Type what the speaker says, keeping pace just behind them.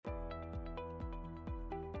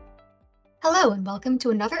Hello, and welcome to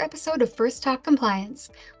another episode of First Talk Compliance,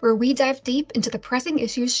 where we dive deep into the pressing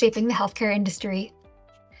issues shaping the healthcare industry.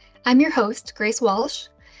 I'm your host, Grace Walsh,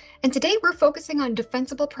 and today we're focusing on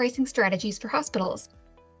defensible pricing strategies for hospitals.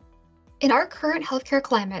 In our current healthcare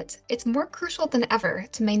climate, it's more crucial than ever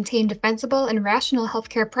to maintain defensible and rational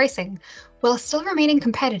healthcare pricing while still remaining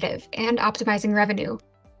competitive and optimizing revenue.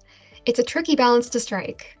 It's a tricky balance to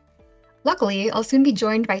strike. Luckily, I'll soon be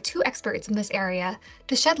joined by two experts in this area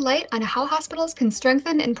to shed light on how hospitals can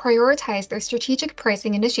strengthen and prioritize their strategic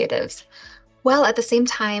pricing initiatives, while at the same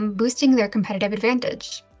time boosting their competitive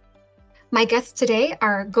advantage. My guests today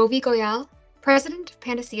are Govi Goyal, President of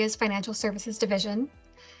Panacea's Financial Services Division,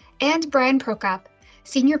 and Brian Prokop,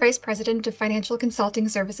 Senior Vice President of Financial Consulting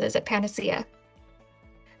Services at Panacea.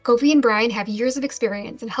 Govi and Brian have years of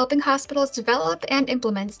experience in helping hospitals develop and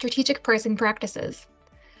implement strategic pricing practices.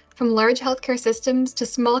 From large healthcare systems to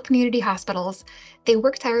small community hospitals, they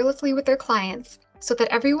work tirelessly with their clients so that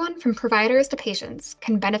everyone from providers to patients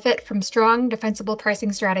can benefit from strong, defensible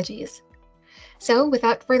pricing strategies. So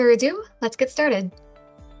without further ado, let's get started.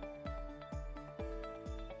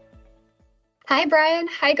 Hi, Brian.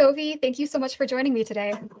 Hi, Govi. Thank you so much for joining me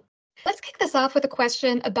today. Let's kick this off with a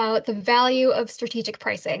question about the value of strategic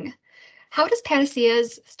pricing. How does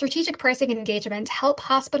Panacea's strategic pricing engagement help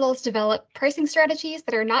hospitals develop pricing strategies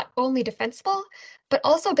that are not only defensible, but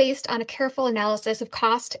also based on a careful analysis of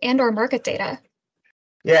cost and/or market data?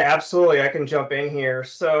 Yeah, absolutely. I can jump in here.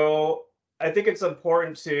 So I think it's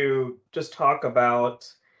important to just talk about,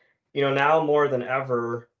 now more than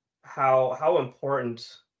ever, how important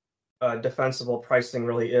defensible pricing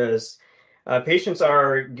really is. Patients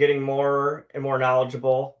are getting more and more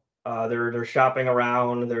knowledgeable. They're shopping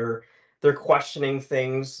around. They're questioning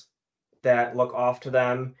things that look off to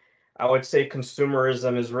them. I would say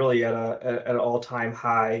consumerism is really at an all-time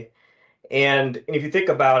high. And if you think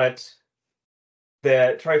about it,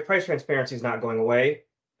 that price transparency is not going away.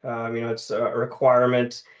 It's a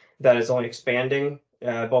requirement that is only expanding.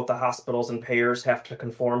 Both the hospitals and payers have to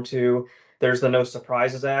conform to. There's the No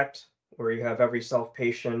Surprises Act, where you have every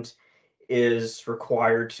self-patient is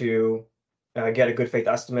required to get a good faith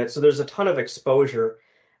estimate. So there's a ton of exposure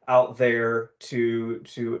out there to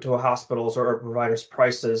hospitals or providers'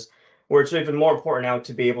 prices, where it's even more important now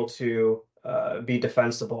to be able to be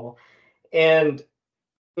defensible. And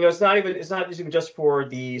it's not even just for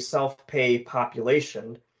the self-pay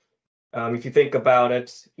population. If you think about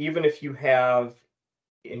it, even if you have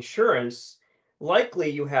insurance, likely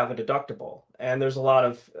you have a deductible, and there's a lot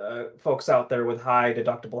of folks out there with high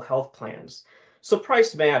deductible health plans. So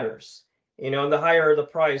price matters, and the higher the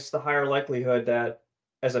price, the higher likelihood that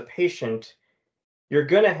as a patient, you're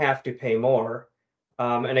going to have to pay more.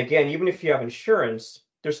 And again, even if you have insurance,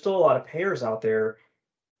 there's still a lot of payers out there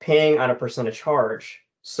paying on a percentage charge.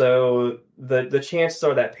 So the chances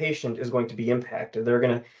are that patient is going to be impacted. They're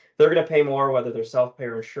gonna pay more whether they're self-pay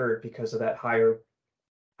or insured because of that higher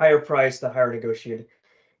price, the higher negotiated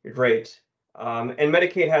rate. And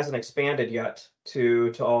Medicaid hasn't expanded yet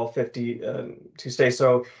to all 52 states.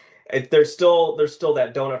 So there's still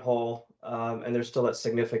that donut hole, and there's still that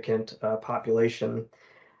significant population.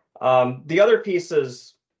 The other piece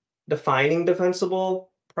is defining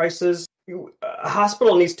defensible prices. A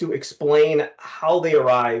hospital needs to explain how they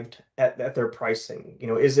arrived at their pricing.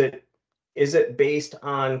 Is it based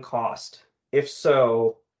on cost? If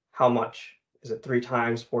so, how much? Is it 3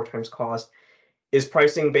 times, 4 times cost? Is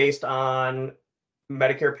pricing based on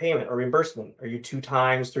Medicare payment or reimbursement? Are you 2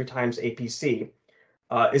 times, 3 times APC?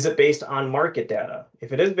 Is it based on market data?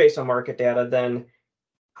 If it is based on market data, then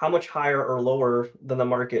how much higher or lower than the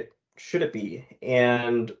market should it be?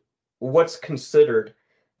 And what's considered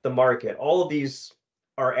the market? All of these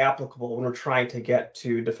are applicable when we're trying to get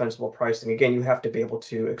to defensible pricing. Again, you have to be able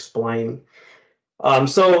to explain.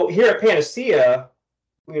 So here at Panacea,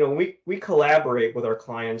 we collaborate with our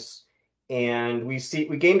clients, and we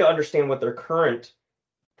gain to understand what their current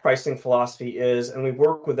pricing philosophy is, and we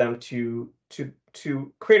work with them to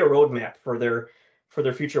create a roadmap for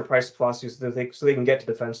their future price philosophies so they can get to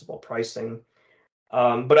defensible pricing.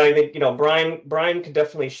 But I think Brian can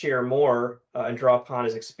definitely share more and draw upon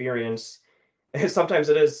his experience. Sometimes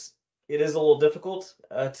it is a little difficult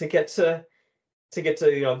to get to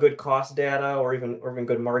good cost data or even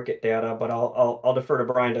good market data. But I'll defer to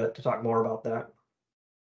Brian to talk more about that.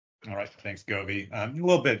 All right, thanks, Govi. A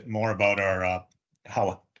little bit more about our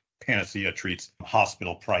how Panacea treats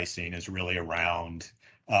hospital pricing is really around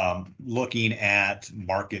looking at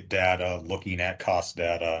market data, looking at cost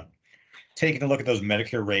data, taking a look at those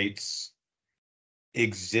Medicare rates,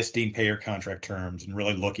 existing payer contract terms, and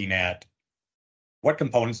really looking at what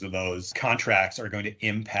components of those contracts are going to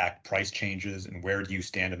impact price changes, and where do you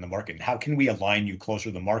stand in the market? And how can we align you closer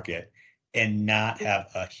to the market and not have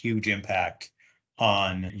a huge impact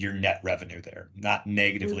on your net revenue there, not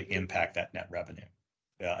negatively impact that net revenue,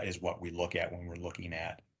 is what we look at when we're looking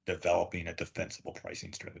at developing a defensible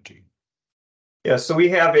pricing strategy. Yeah, so we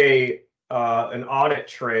have an audit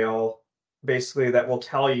trail basically that will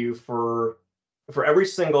tell you for every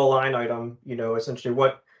single line item, essentially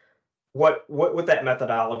what that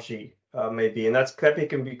methodology may be, and that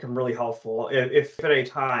can become really helpful if at a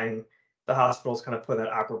time the hospitals kind of put in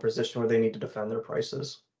that awkward position where they need to defend their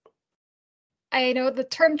prices. I know the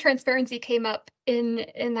term transparency came up in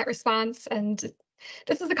that response, and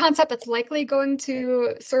this is a concept that's likely going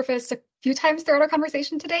to surface a few times throughout our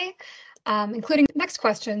conversation today, including the next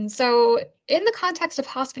question. So in the context of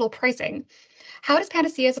hospital pricing, how does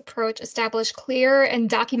Panacea's approach establish clear and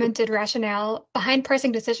documented rationale behind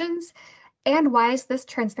pricing decisions? And why is this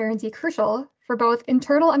transparency crucial for both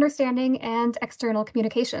internal understanding and external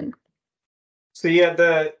communication? So yeah,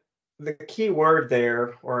 the key word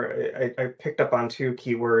there, or I picked up on two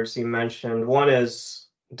key words you mentioned. One is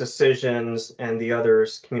decisions and the other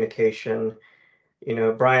is communication.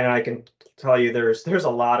 Brian and I can tell you there's a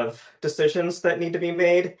lot of decisions that need to be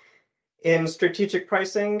made in strategic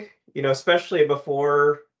pricing, especially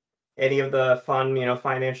before any of the fun,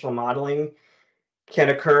 financial modeling can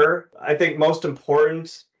occur. I think most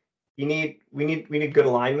important, we need good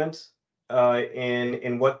alignment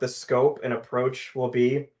in what the scope and approach will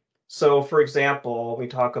be. So, for example, we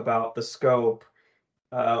talk about the scope.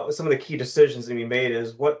 Some of the key decisions to be made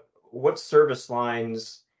is what service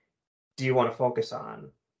lines do you want to focus on?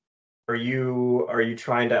 Are you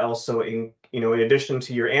trying to also in addition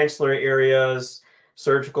to your ancillary areas,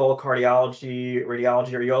 surgical, cardiology,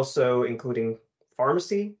 radiology, are you also including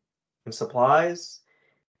pharmacy and supplies?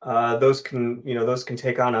 Those can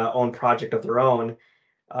take on a own project of their own.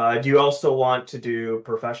 Do you also want to do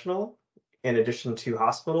professional in addition to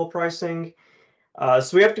hospital pricing?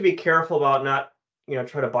 So we have to be careful about not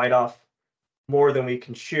try to bite off more than we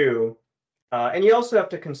can chew. And you also have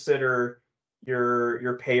to consider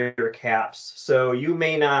your payer caps. So you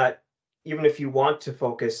may not, even if you want to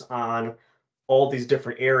focus on all these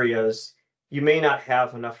different areas, you may not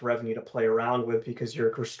have enough revenue to play around with because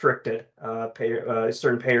you're restricted.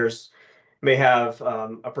 Certain payers may have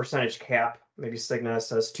a percentage cap. Maybe Cigna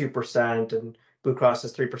says 2% and Blue Cross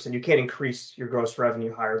says 3%. You can't increase your gross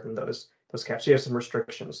revenue higher than those caps. You have some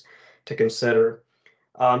restrictions to consider.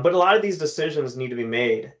 But a lot of these decisions need to be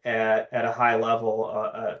made at a high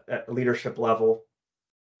level, at leadership level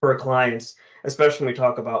for our clients, especially when we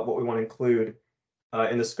talk about what we want to include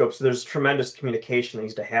in the scope. So there's tremendous communication that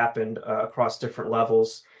needs to happen across different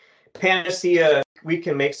levels. Panacea, we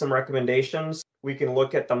can make some recommendations. We can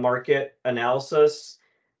look at the market analysis.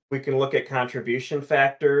 We can look at contribution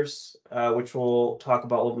factors, which we'll talk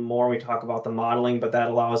about a little bit more when we talk about the modeling, but that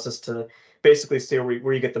allows us to basically see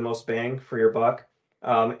where you get the most bang for your buck.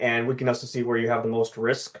 And we can also see where you have the most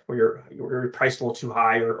risk, where you're priced a little too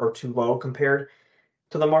high or too low compared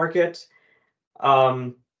to the market. Another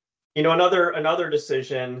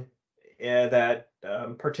decision that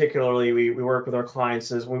particularly we work with our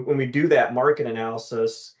clients is when we do that market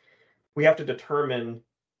analysis, we have to determine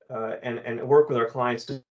and work with our clients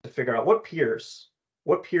to figure out what peers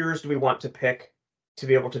do we want to pick to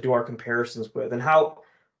be able to do our comparisons with, and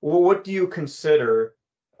what do you consider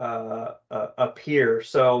a peer?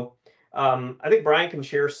 So I think Brian can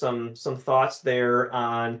share some thoughts there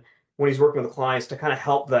on when he's working with the clients to kind of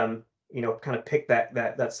help them, kind of pick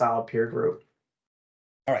that solid peer group.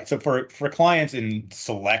 All right. So for clients in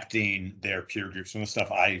selecting their peer groups, some of the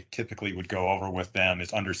stuff I typically would go over with them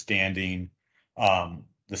is understanding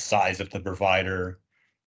the size of the provider.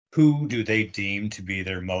 Who do they deem to be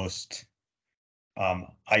their most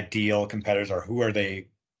ideal competitors, or who are they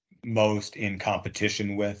most in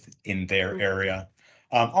competition with in their area?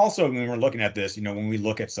 Also, when we're looking at this, when we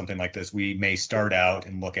look at something like this, we may start out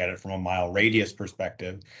and look at it from a mile radius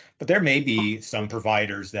perspective, but there may be some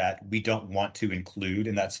providers that we don't want to include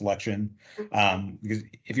in that selection. Because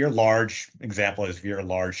if you're a large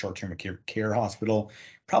short-term care hospital,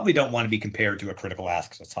 probably don't want to be compared to a critical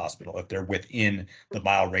access hospital if they're within the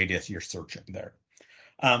mile radius you're searching there.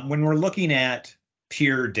 When we're looking at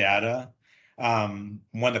peer data, one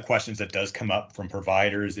of the questions that does come up from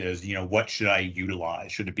providers is, what should I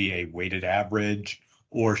utilize? Should it be a weighted average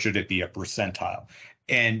or should it be a percentile?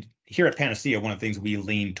 And here at Panacea, one of the things we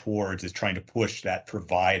lean towards is trying to push that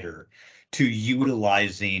provider to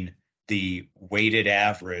utilizing the weighted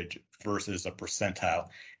average versus a percentile.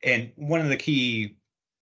 And one of the key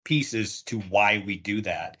pieces to why we do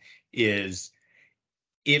that is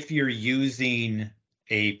if you're using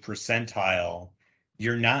a percentile,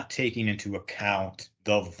 you're not taking into account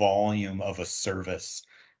the volume of a service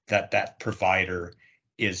that provider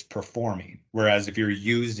is performing. Whereas if you're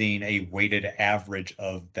using a weighted average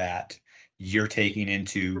of that, you're taking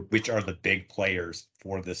into which are the big players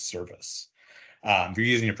for this service. If you're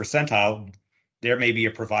using a percentile, there may be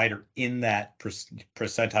a provider in that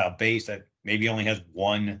percentile base that maybe only has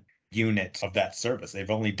one unit of that service. They've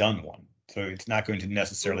only done one. So it's not going to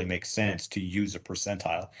necessarily make sense to use a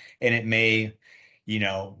percentile. And it may,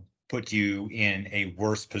 put you in a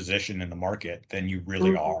worse position in the market than you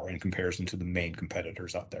really are in comparison to the main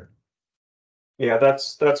competitors out there. Yeah,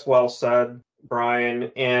 that's well said, Brian.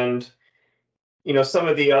 And some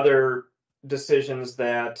of the other decisions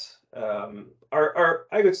that are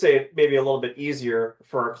I would say maybe a little bit easier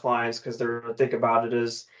for our clients because they're to think about it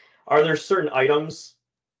is, are there certain items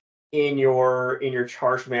in your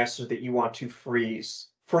charge master that you want to freeze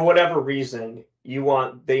for whatever reason?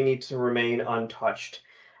 They need to remain untouched,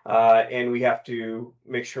 and we have to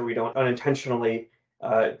make sure we don't unintentionally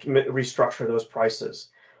restructure those prices.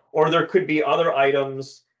 Or there could be other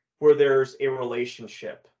items where there's a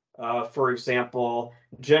relationship. For example,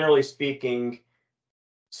 generally speaking,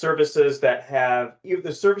 services that have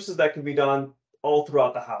the services that can be done all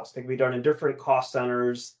throughout the house. They can be done in different cost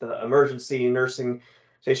centers, the emergency, nursing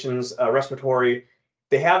stations, respiratory.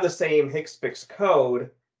 They have the same HCPCS code,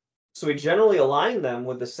 so we generally align them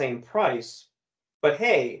with the same price. But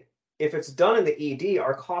hey, if it's done in the ED,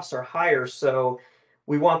 our costs are higher, so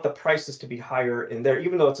we want the prices to be higher in there,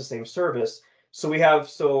 even though it's the same service.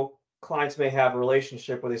 So clients may have a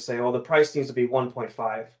relationship where they say, oh, the price needs to be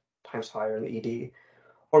 1.5 times higher in the ED.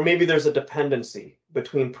 Or maybe there's a dependency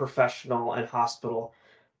between professional and hospital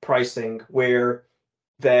pricing where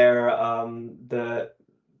the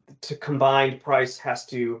combined price has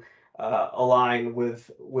to align with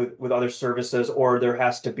other services, or there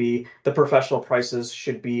has to be the professional prices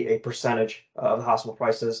should be a percentage of the hospital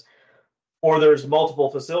prices, or there's multiple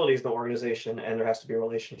facilities in the organization and there has to be a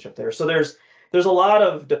relationship there. So there's a lot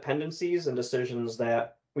of dependencies and decisions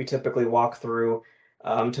that we typically walk through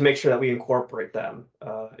to make sure that we incorporate them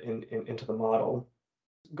into the model.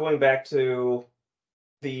 Going back to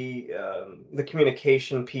the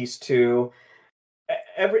communication piece too,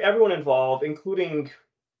 everyone involved, including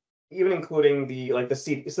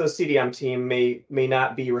the CDM team may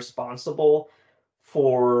not be responsible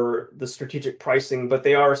for the strategic pricing, but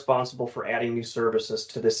they are responsible for adding new services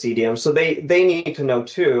to the CDM. So they need to know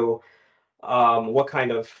too what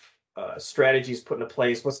kind of strategies put into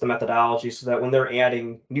place, what's the methodology, so that when they're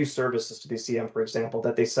adding new services to the CDM, for example,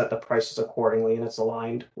 that they set the prices accordingly and it's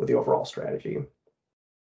aligned with the overall strategy.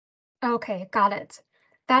 Okay, got it.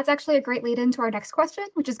 That's actually a great lead into our next question,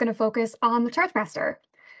 which is going to focus on the chargemaster.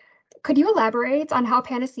 Could you elaborate on how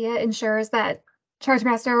Panacea ensures that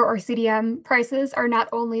chargemaster or CDM prices are not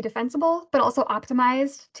only defensible, but also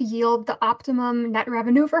optimized to yield the optimum net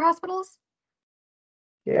revenue for hospitals?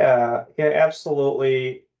 Yeah,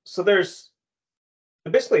 absolutely. So there's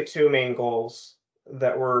basically two main goals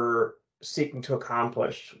that we're seeking to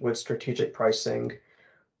accomplish with strategic pricing.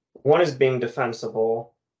 One is being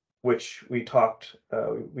defensible, which we've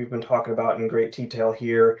been talking about in great detail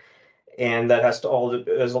here, and that has all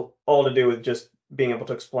to do with just being able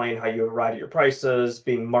to explain how you arrive at your prices,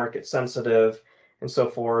 being market sensitive, and so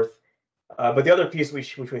forth. But the other piece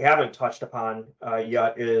which we haven't touched upon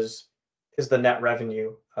yet is the net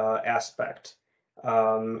revenue aspect,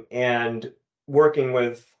 and working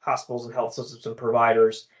with hospitals and health systems and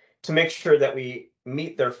providers to make sure that we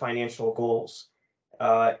meet their financial goals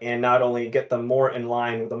and not only get them more in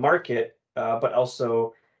line with the market, but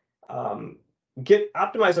also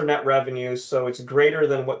optimize their net revenue so it's greater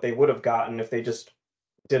than what they would have gotten if they just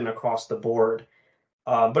didn't across the board.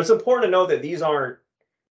 But it's important to know that these aren't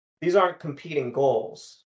competing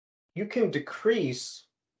goals. You can decrease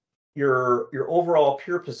your overall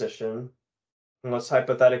peer position, and let's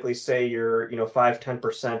hypothetically say you're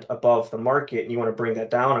 5-10% above the market and you want to bring that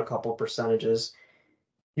down a couple percentages.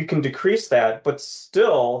 You can decrease that, but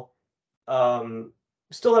still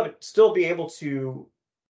be able to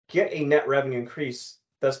get a net revenue increase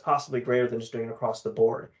that's possibly greater than just doing it across the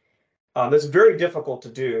board. That's very difficult to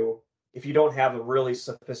do if you don't have a really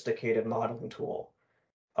sophisticated modeling tool.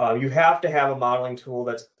 You have to have a modeling tool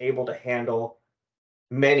that's able to handle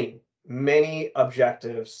many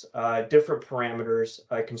objectives, different parameters,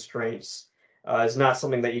 constraints. It's not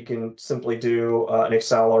something that you can simply do in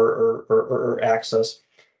Excel or Access.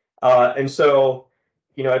 And so,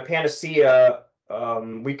 at Panacea,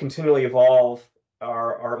 we continually evolve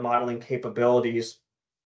our modeling capabilities,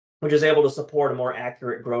 which is able to support a more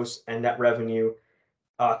accurate gross and net revenue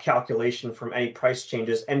calculation from any price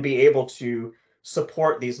changes and be able to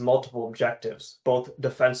support these multiple objectives, both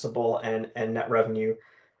defensible and net revenue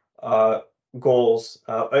goals,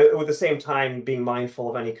 at the same time being mindful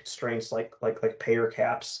of any constraints like payer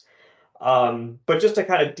caps. But just to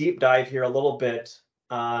kind of deep dive here a little bit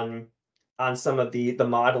on some of the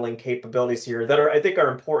modeling capabilities here that I think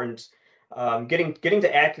are important. Getting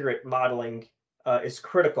to accurate modeling is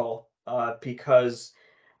critical because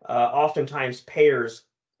oftentimes payers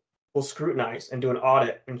will scrutinize and do an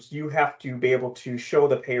audit, and you have to be able to show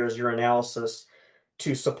the payers your analysis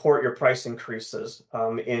to support your price increases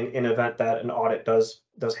in event that an audit does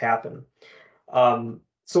happen.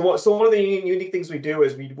 So one of the unique things we do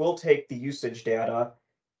is we will take the usage data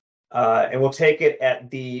and we'll take it at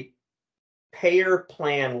the payer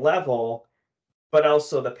plan level, but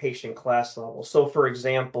also the patient class level. So for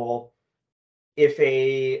example, if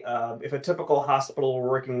a typical hospital we're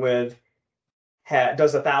working with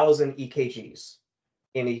does 1,000 EKGs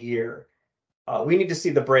in a year, we need to see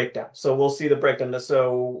the breakdown. So we'll see the breakdown.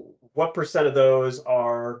 So what percent of those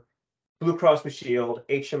are Blue Cross Blue Shield,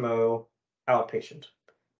 HMO, outpatient?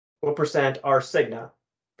 What percent are Cigna,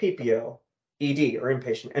 PPO, ED, or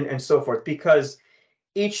inpatient, and so forth? Because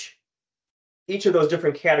each of those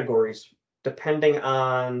different categories, depending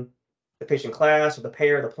on the patient class or the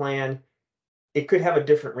payer, the plan, it could have a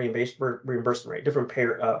different reimbursement rate, different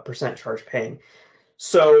payer percent charge paying.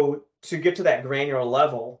 So to get to that granular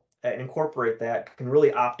level and incorporate that can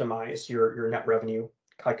really optimize your net revenue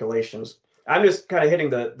calculations. I'm just kind of hitting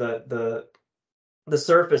the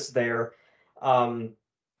surface there.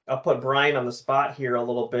 I'll put Brian on the spot here a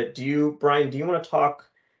little bit. Brian, do you want to talk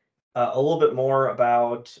a little bit more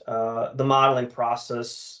about the modeling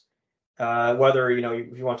process, whether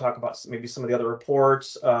if you want to talk about maybe some of the other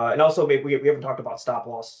reports, and also maybe we haven't talked about stop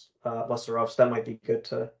loss, lesser of, so that might be good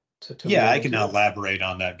to yeah, I can elaborate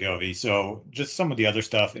on that, Govey. So just some of the other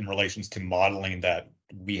stuff in relations to modeling that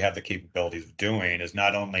we have the capabilities of doing is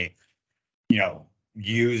not only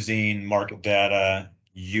using market data,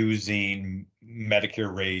 using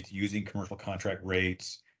Medicare rates, using commercial contract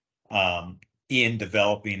rates, in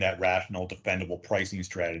developing that rational, defendable pricing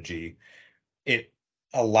strategy. It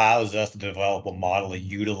allows us to develop a model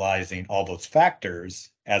utilizing all those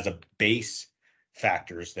factors as a base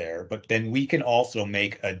factors there, but then we can also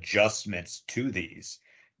make adjustments to these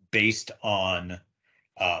based on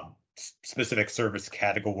specific service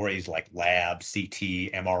categories like lab,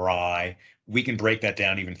 CT, MRI. We can break that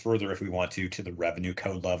down even further if we want to the revenue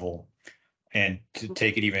code level, and to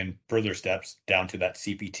take it even further steps down to that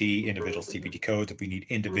CPT, individual CPT codes, if we need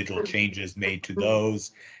individual changes made to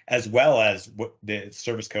those, as well as what the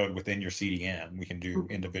service code within your CDM. We can do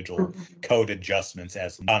individual code adjustments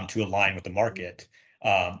as to align with the market,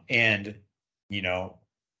 and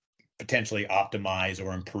potentially optimize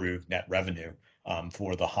or improve net revenue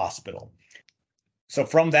for the hospital. So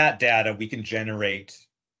from that data, we can generate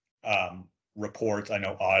reports. I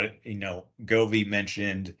know audit, Govey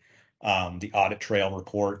mentioned the audit trail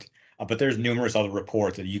report, but there's numerous other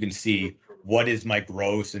reports that you can see what is my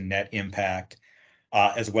gross and net impact,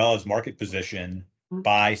 as well as market position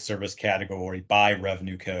by service category, by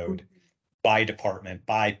revenue code, by department,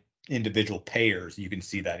 by individual payers. You can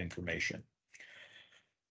see that information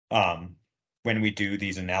when we do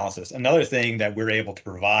these analysis. Another thing that we're able to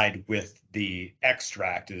provide with the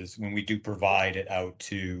extract is when we do provide it out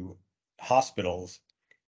to hospitals,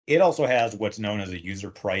 it also has what's known as a user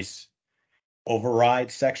price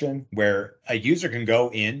override section, where a user can go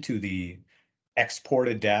into the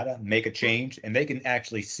exported data, make a change, and they can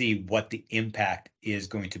actually see what the impact is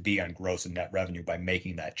going to be on gross and net revenue by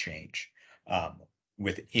making that change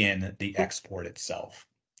within the export itself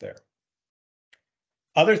there.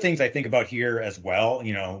 Other things I think about here as well,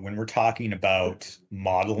 when we're talking about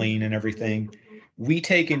modeling and everything, we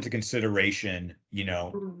take into consideration,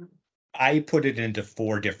 I put it into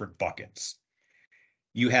 4 different buckets.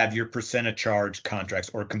 You have your percent of charge contracts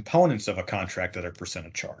or components of a contract that are percent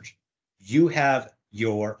of charge. You have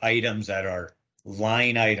your items that are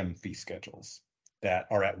line item fee schedules that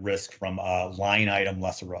are at risk from a line item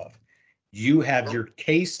lesser of. You have your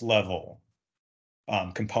case level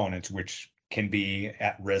components, which can be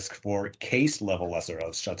at risk for case level lesser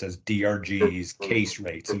of, such as DRGs, case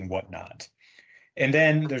rates, and whatnot. And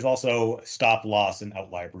then there's also stop loss and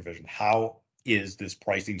outlier provision. How is this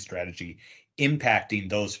pricing strategy impacting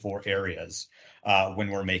those 4 areas when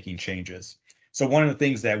we're making changes? So one of the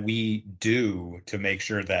things that we do to make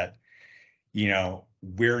sure that,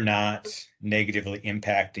 we're not negatively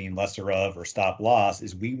impacting lesser of or stop loss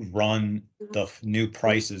is we run the new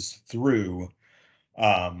prices through,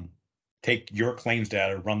 take your claims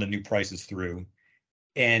data, run the new prices through,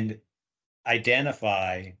 and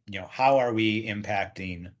identify, how are we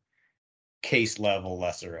impacting case level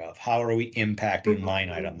lesser of? How are we impacting line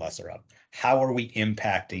item lesser of? How are we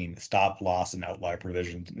impacting stop loss and outlier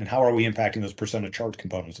provisions? And how are we impacting those percent of charge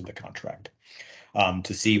components of the contract?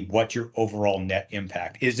 To see what your overall net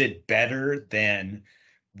impact is. It better than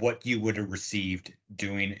what you would have received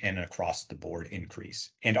doing an across the board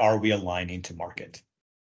increase? And are we aligning to market?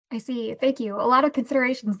 I see. Thank you. A lot of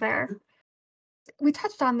considerations there. We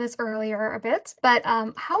touched on this earlier a bit, but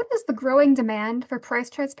how does the growing demand for price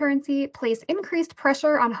transparency place increased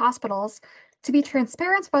pressure on hospitals to be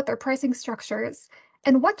transparent about their pricing structures?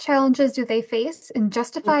 And what challenges do they face in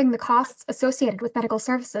justifying the costs associated with medical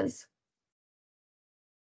services?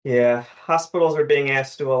 Yeah, hospitals are being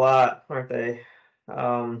asked to do a lot, aren't they?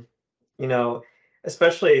 Um, you know,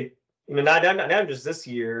 especially, not just this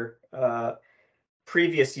year,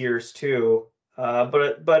 previous years too,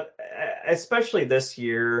 but especially this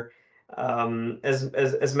year,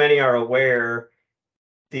 as many are aware,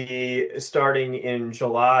 the starting in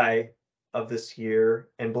July of this year,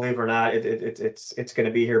 and believe it or not, it's going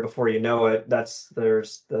to be here before you know it.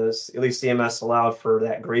 There's at least CMS allowed for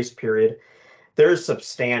that grace period. There's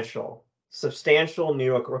substantial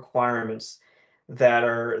new requirements that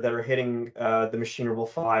are hitting the machinable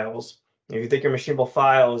files. If you think your machinable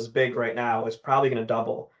file is big right now, it's probably going to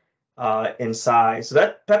double in size. So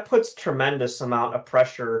that puts tremendous amount of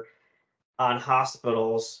pressure on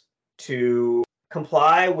hospitals to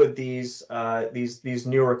comply with these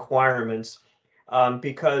new requirements,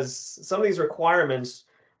 because some of these requirements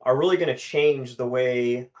are really going to change the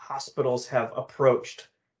way hospitals have approached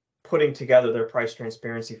putting together their price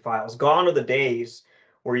transparency files. Gone are the days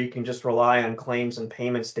where you can just rely on claims and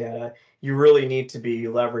payments data. You really need to be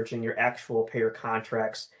leveraging your actual payer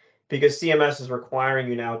contracts, because CMS is requiring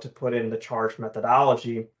you now to put in the charge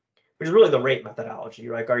methodology, which is really the rate methodology.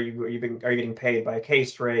 Like, are you getting paid by a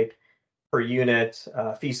case rate, per unit,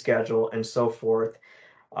 fee schedule, and so forth,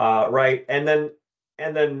 right? And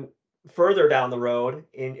then further down the road,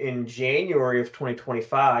 in January of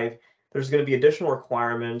 2025, there's going to be additional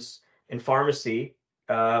requirements in pharmacy,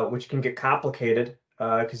 which can get complicated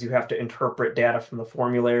because you have to interpret data from the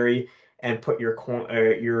formulary and put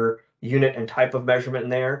your unit and type of measurement in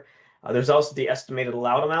there. There's also the estimated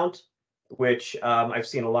allowed amount, which I've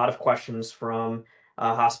seen a lot of questions from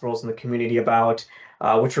hospitals in the community about,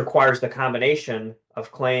 which requires the combination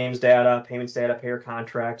of claims data, payments data, payer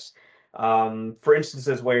contracts, for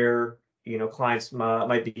instances where clients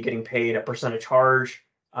might be getting paid a percentage charge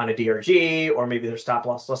on a DRG, or maybe there's stop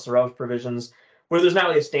loss lesser of provisions where there's not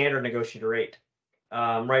really a standard negotiated rate,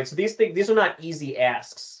 right? So these are not easy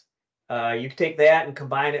asks. You can take that and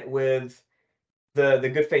combine it with the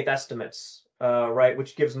good faith estimates, right,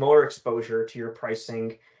 which gives more exposure to your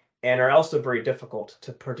pricing, and are also very difficult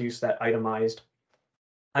to produce that itemized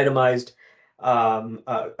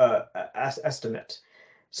estimate.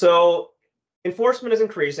 So enforcement is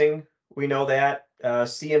increasing. We know that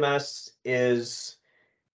CMS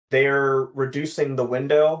they're reducing the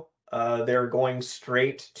window. They're going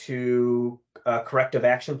straight to corrective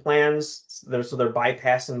action plans. So they're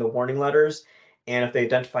bypassing the warning letters. And if they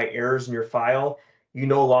identify errors in your file, you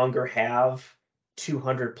no longer have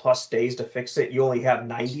 200 plus days to fix it. You only have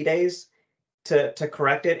 90 days to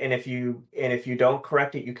correct it. And if you don't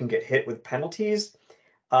correct it, you can get hit with penalties.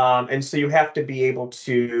 And so you have to be able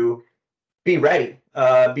to be ready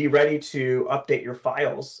to update your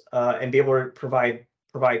files, and be able to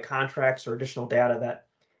provide contracts or additional data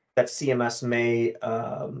that CMS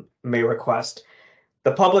may request.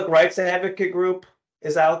 The Public Rights Advocate Group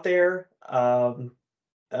is out there, and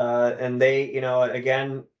they,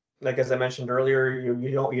 again, like as I mentioned earlier,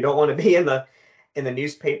 you don't want to be in the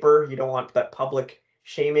newspaper. You don't want that public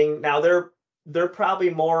shaming. Now they're probably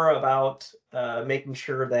more about making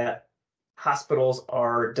sure that hospitals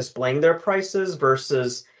are displaying their prices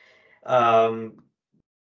versus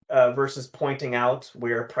pointing out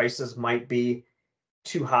where prices might be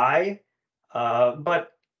too high.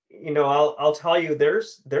 But I'll tell you,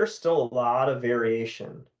 there's still a lot of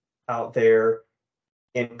variation out there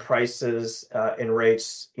in prices, in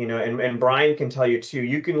rates. And Brian can tell you too.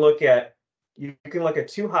 You can look at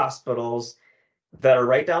two hospitals that are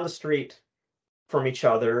right down the street from each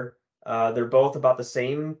other. They're both about the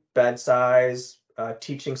same bed size,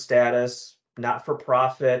 teaching status, not for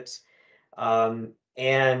profit.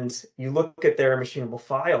 And you look at their machinable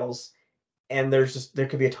files, and there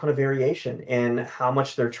could be a ton of variation in how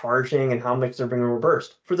much they're charging and how much they're being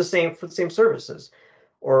reimbursed for the same services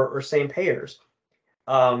or same payers.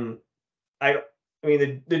 I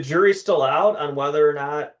mean, the jury's still out on whether or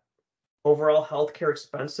not overall healthcare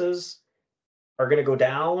expenses are going to go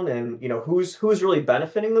down, and who's really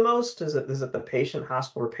benefiting the most? Is it the patient,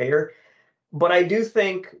 hospital, or payer? But I do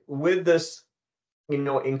think with this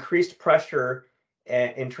increased pressure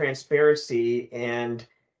and transparency, and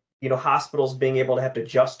hospitals being able to have to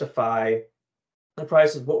justify the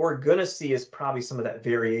prices, what we're going to see is probably some of that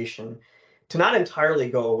variation to not entirely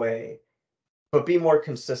go away, but be more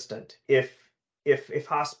consistent. If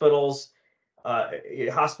hospitals are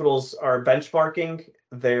benchmarking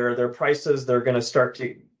their prices, they're going to start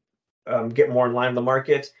to get more in line with the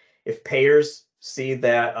market. If payers see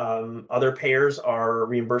that other payers are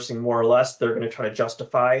reimbursing more or less, they're going to try to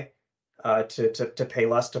justify to pay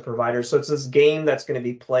less to providers. So it's this game that's going to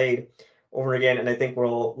be played over again, and I think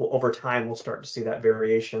over time we'll start to see that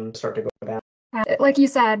variation start to go down. Like you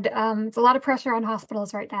said, it's a lot of pressure on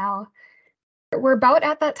hospitals right now. We're about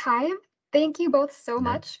at that time. Thank you both so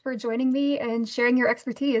much for joining me and sharing your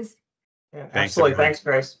expertise. Yeah, absolutely. Thanks,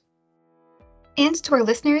 Grace. And to our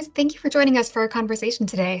listeners, thank you for joining us for our conversation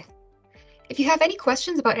today. If you have any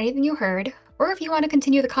questions about anything you heard, or if you want to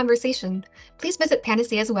continue the conversation, please visit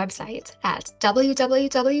Panacea's website at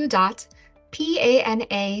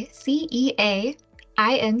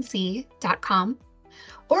www.panaceainc.com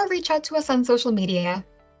or reach out to us on social media.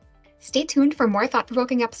 Stay tuned for more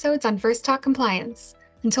thought-provoking episodes on First Talk Compliance.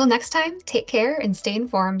 Until next time, take care and stay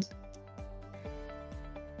informed.